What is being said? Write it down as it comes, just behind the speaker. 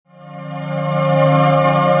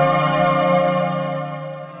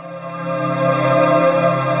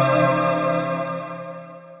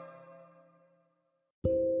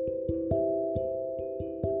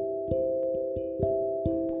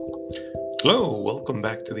Hello, welcome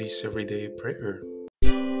back to this everyday prayer.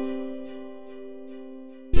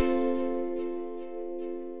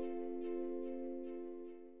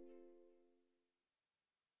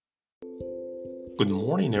 Good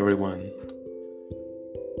morning, everyone.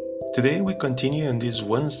 Today we continue on this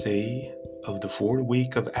Wednesday of the fourth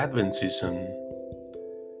week of Advent season,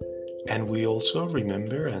 and we also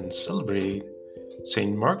remember and celebrate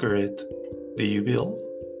Saint Margaret de Uville.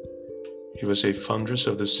 She was a foundress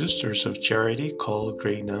of the Sisters of Charity called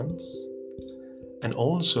Grey Nuns, and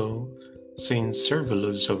also Saint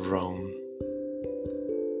Servulus of Rome.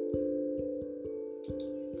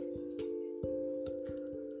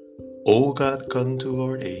 O God, come to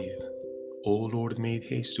our aid. O Lord, make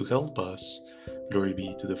haste to help us. Glory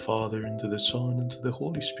be to the Father, and to the Son, and to the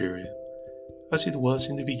Holy Spirit, as it was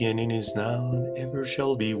in the beginning, is now, and ever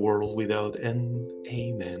shall be, world without end.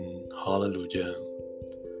 Amen. Hallelujah.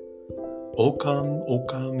 O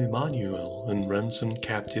come, Emmanuel, and ransom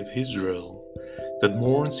captive Israel, that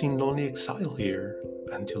mourns in lonely exile here,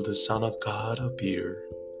 until the Son of God appear.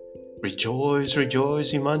 Rejoice,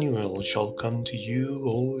 rejoice, Emmanuel shall come to you,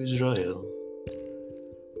 O Israel.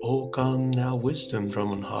 O come now, wisdom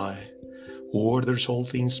from on high, who orders all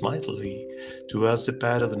things mightily, to us the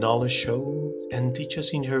path of knowledge show, and teach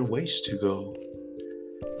us in her ways to go.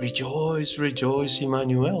 Rejoice, rejoice,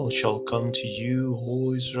 Emmanuel shall come to you,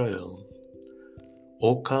 O Israel.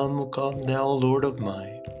 O come now, Lord of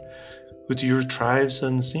might, who to your tribes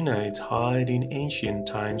and Sinaites hide in ancient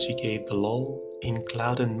times he gave the law, in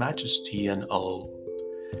cloud and majesty and awe.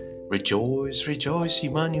 Rejoice, rejoice,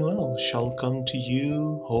 Emmanuel shall come to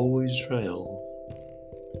you, O Israel.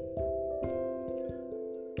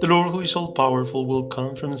 The Lord who is all powerful will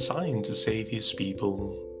come from Zion to save his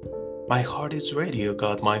people. My heart is ready, O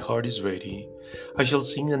God, my heart is ready. I shall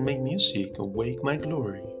sing and make music, awake my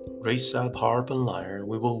glory. Raise up harp and lyre,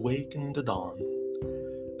 we will waken the dawn.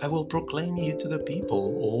 I will proclaim you to the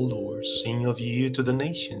people, O Lord, sing of you to the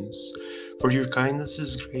nations. For your kindness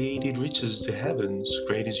is great, it reaches the heavens.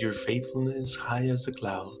 Great is your faithfulness, high as the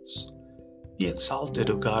clouds. Be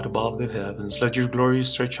exalted, O God, above the heavens. Let your glory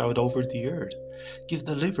stretch out over the earth. Give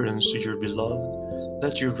deliverance to your beloved.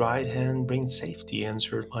 Let your right hand bring safety.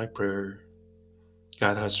 Answer my prayer.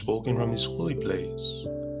 God has spoken from his holy place.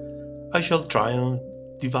 I shall triumph,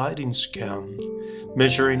 dividing scam,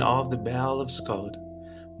 measuring off the Baal of Scod,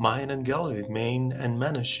 mine and Galilee, Maine and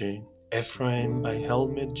Manasseh, Ephraim my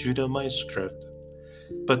helmet, Judah my script.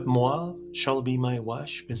 But Moab shall be my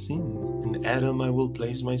wash basin, and Edom I will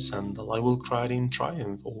place my sandal. I will cry in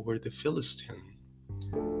triumph over the Philistine.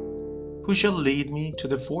 Who shall lead me to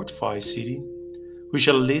the fortified city? Who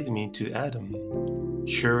shall lead me to Edom?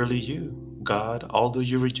 Surely you, God, although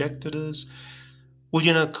you rejected us, will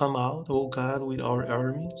you not come out, O God, with our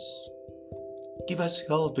armies? Give us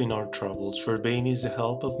help in our troubles, for vain is the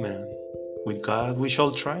help of man. With God we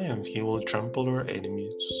shall triumph, he will trample our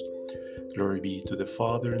enemies. Glory be to the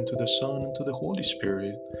Father, and to the Son, and to the Holy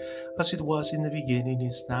Spirit, as it was in the beginning,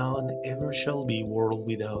 is now, and ever shall be, world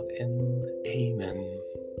without end. Amen.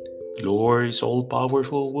 The Lord is all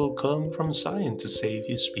powerful, will come from Zion to save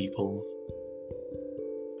his people.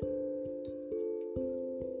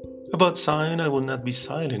 About Zion I will not be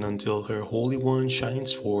silent until her Holy One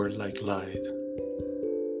shines forth like light.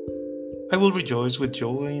 I will rejoice with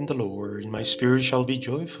joy in the Lord, and my spirit shall be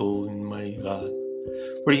joyful in my God.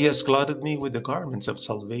 For he has clothed me with the garments of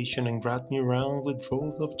salvation, and wrapped me round with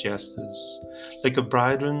robes of justice, like a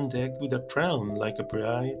bridegroom decked with a crown, like a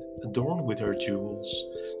bride adorned with her jewels.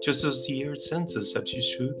 Just as the earth sends us up she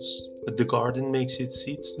shoots, but the garden makes its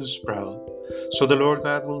seeds to sprout, so the Lord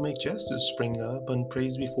God will make justice spring up, and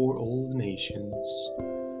praise before all the nations.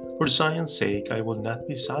 For Zion's sake I will not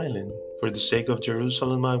be silent. For the sake of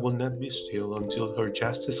Jerusalem I will not be still, until her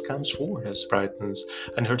justice comes forth as brightness,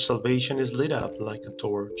 and her salvation is lit up like a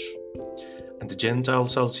torch. And the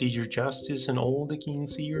Gentiles shall see your justice, and all the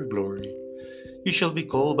kings see your glory. You shall be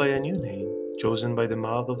called by a new name, chosen by the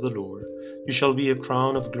mouth of the Lord. You shall be a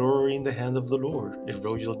crown of glory in the hand of the Lord, a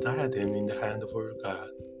royal diadem in the hand of our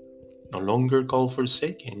God. No longer called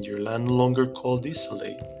forsaken, your land no longer called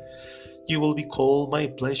desolate. You will be called my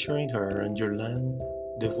pleasure in her, and your land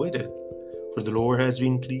devoted. For the Lord has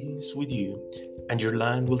been pleased with you, and your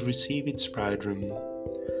land will receive its bridegroom.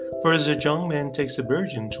 For as a young man takes a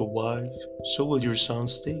virgin to a wife, so will your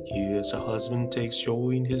sons take you, as a husband takes joy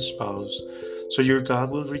in his spouse, so your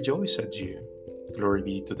God will rejoice at you. Glory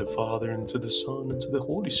be to the Father, and to the Son, and to the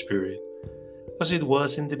Holy Spirit, as it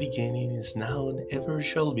was in the beginning, is now, and ever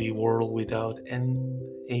shall be, world without end.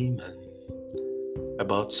 Amen.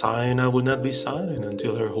 About Zion I will not be silent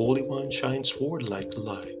until her Holy One shines forth like the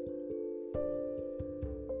light.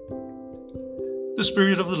 The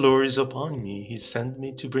Spirit of the Lord is upon me. He sent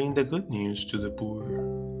me to bring the good news to the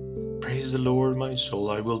poor. Praise the Lord, my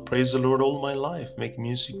soul. I will praise the Lord all my life. Make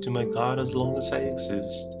music to my God as long as I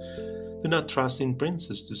exist. Do not trust in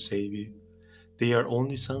princes to save you. They are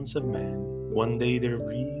only sons of men. One day their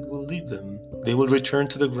breed will leave them. They will return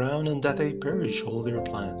to the ground, and that they perish all their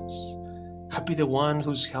plans. Happy the one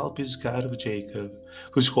whose help is God of Jacob,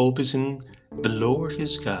 whose hope is in the Lord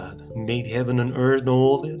his God, who made heaven and earth and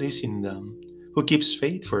all that is in them, who keeps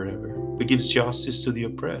faith forever, who gives justice to the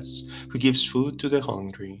oppressed, who gives food to the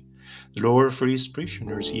hungry. The Lord frees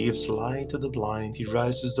prisoners, he gives light to the blind, he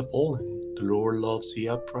rises the fallen. The Lord loves the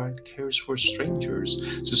upright, cares for strangers,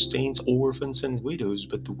 sustains orphans and widows,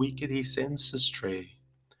 but the wicked he sends astray.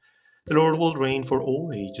 The Lord will reign for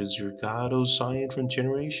all ages, your God, O Zion, from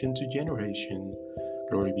generation to generation.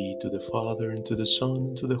 Glory be to the Father, and to the Son,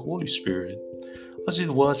 and to the Holy Spirit, as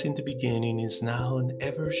it was in the beginning, is now, and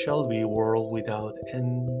ever shall be, world without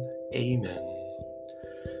end. Amen.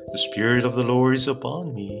 The Spirit of the Lord is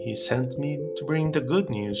upon me. He sent me to bring the good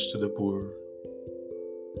news to the poor.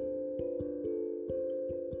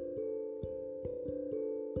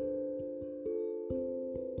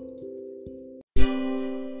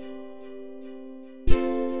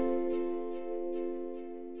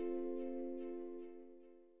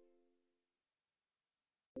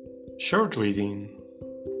 Short reading.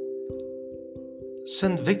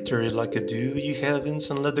 Send victory like a dew, ye heavens,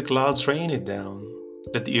 and let the clouds rain it down.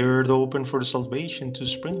 Let the earth open for salvation to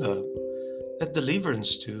spring up. Let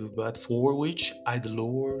deliverance too, but for which I the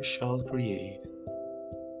Lord shall create.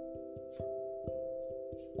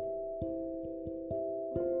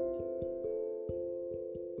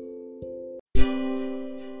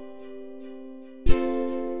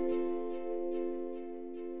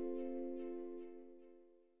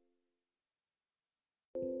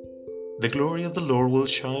 The glory of the Lord will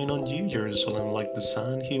shine on you, Jerusalem, like the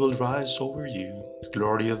sun, he will rise over you. The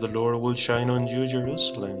glory of the Lord will shine on you,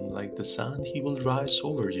 Jerusalem, like the sun, he will rise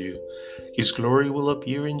over you. His glory will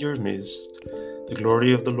appear in your midst. The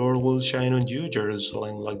glory of the Lord will shine on you,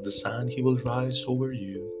 Jerusalem, like the sun, he will rise over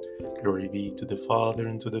you. Glory be to the Father,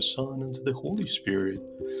 and to the Son, and to the Holy Spirit.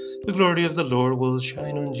 The glory of the Lord will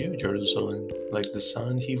shine on you, Jerusalem, like the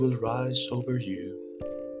sun, he will rise over you.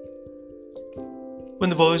 When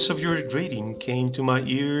the voice of your greeting came to my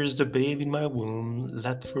ears, the babe in my womb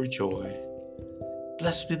leapt for joy.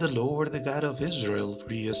 Blessed be the Lord, the God of Israel,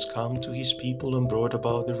 for he has come to his people and brought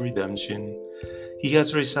about their redemption. He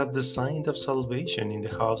has raised up the sign of salvation in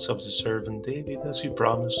the house of his servant David, as he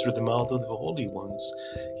promised through the mouth of the holy ones,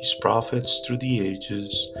 his prophets through the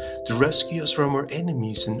ages, to rescue us from our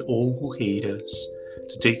enemies and all who hate us,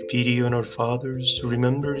 to take pity on our fathers, to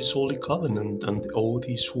remember his holy covenant and the oath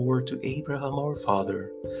he swore to Abraham our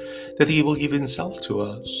father, that he will give himself to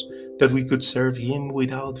us, that we could serve him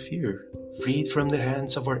without fear, freed from the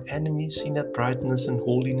hands of our enemies in uprightness and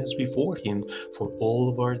holiness before him for all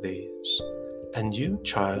of our days. And you,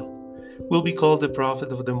 child, will be called the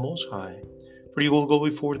prophet of the Most High, for you will go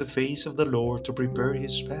before the face of the Lord to prepare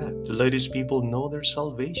his path, to let his people know their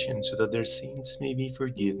salvation, so that their sins may be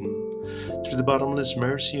forgiven. Through the bottomless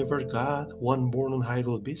mercy of our God, one born on high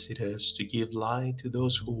will visit us, to give light to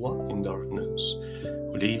those who walk in darkness,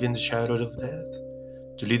 who live in the shadow of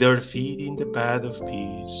death, to lead our feet in the path of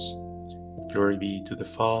peace. Glory be to the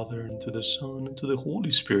Father, and to the Son, and to the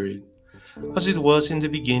Holy Spirit, as it was in the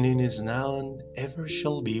beginning, is now, and ever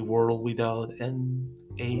shall be, world without end.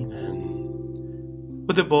 Amen.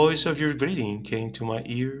 With the voice of your greeting came to my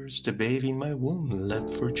ears, the babe in my womb leapt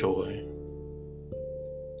for joy.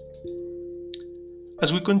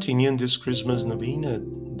 As we continue in this Christmas novena,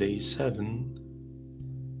 day 7,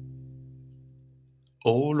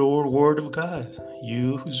 O Lord, Word of God,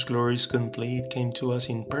 you whose glory is complete came to us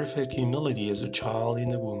in perfect humility as a child in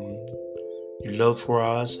the womb. Your love for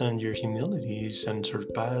us and your humility is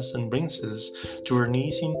unsurpassed and brings us to our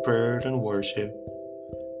knees in prayer and worship.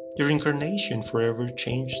 Your incarnation forever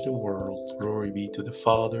changed the world. Glory be to the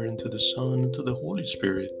Father, and to the Son, and to the Holy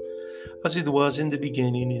Spirit, as it was in the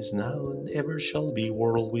beginning, is now, and ever shall be,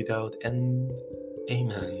 world without end.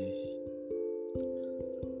 Amen.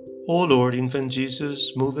 O Lord, infant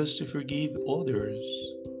Jesus, move us to forgive others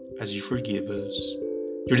as you forgive us.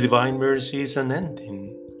 Your divine mercy is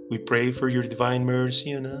unending. We pray for your divine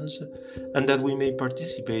mercy on us, and that we may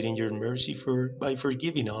participate in your mercy by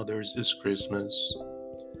forgiving others this Christmas.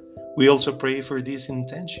 We also pray for these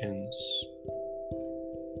intentions.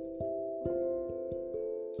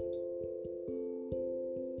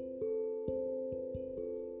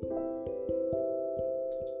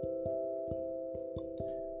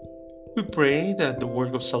 We pray that the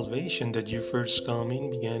work of salvation that your first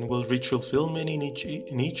coming began will reach fulfillment in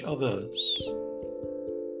each of us.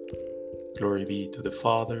 Glory be to the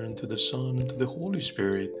Father, and to the Son, and to the Holy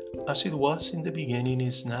Spirit, as it was in the beginning,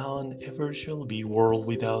 is now, and ever shall be, world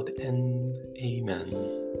without end. Amen.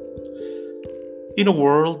 In a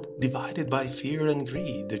world divided by fear and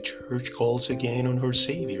greed, the Church calls again on her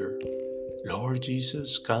Savior. Lord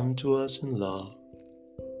Jesus, come to us in love.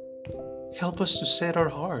 Help us to set our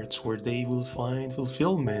hearts where they will find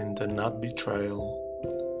fulfillment and not betrayal.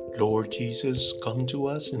 Lord Jesus, come to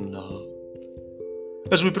us in love.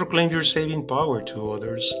 As we proclaim your saving power to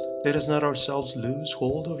others, let us not ourselves lose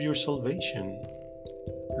hold of your salvation.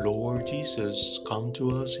 Lord Jesus, come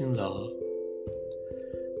to us in love.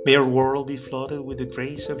 May our world be flooded with the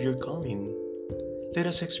grace of your coming. Let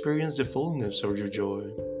us experience the fullness of your joy.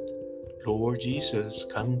 Lord Jesus,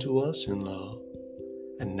 come to us in love.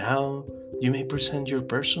 And now you may present your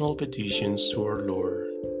personal petitions to our Lord.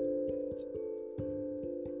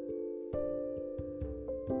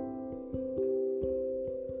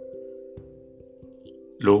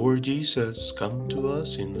 Lord Jesus, come to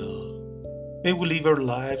us in love. May we live our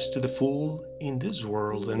lives to the full in this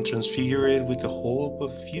world and transfigure it with the hope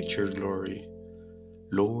of future glory.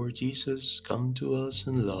 Lord Jesus, come to us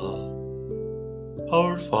in love.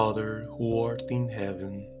 Our Father, who art in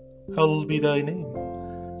heaven, hallowed be thy name.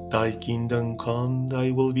 Thy kingdom come,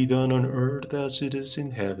 thy will be done on earth as it is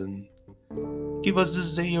in heaven. Give us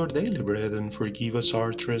this day our daily bread, and forgive us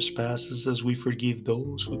our trespasses as we forgive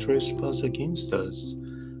those who trespass against us.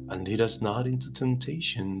 And lead us not into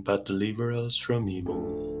temptation, but deliver us from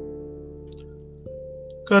evil.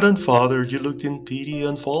 God and Father, you looked in pity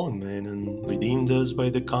on fallen men and redeemed us by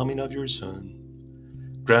the coming of your Son.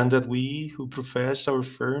 Grant that we, who profess our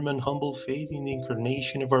firm and humble faith in the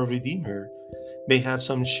incarnation of our Redeemer, may have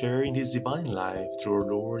some share in his divine life through our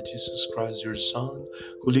Lord Jesus Christ, your Son,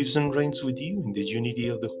 who lives and reigns with you in the unity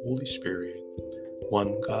of the Holy Spirit,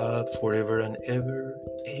 one God, forever and ever.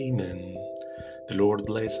 Amen. The Lord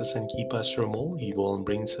bless us and keep us from all evil and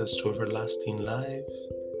brings us to everlasting life.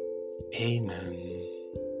 Amen.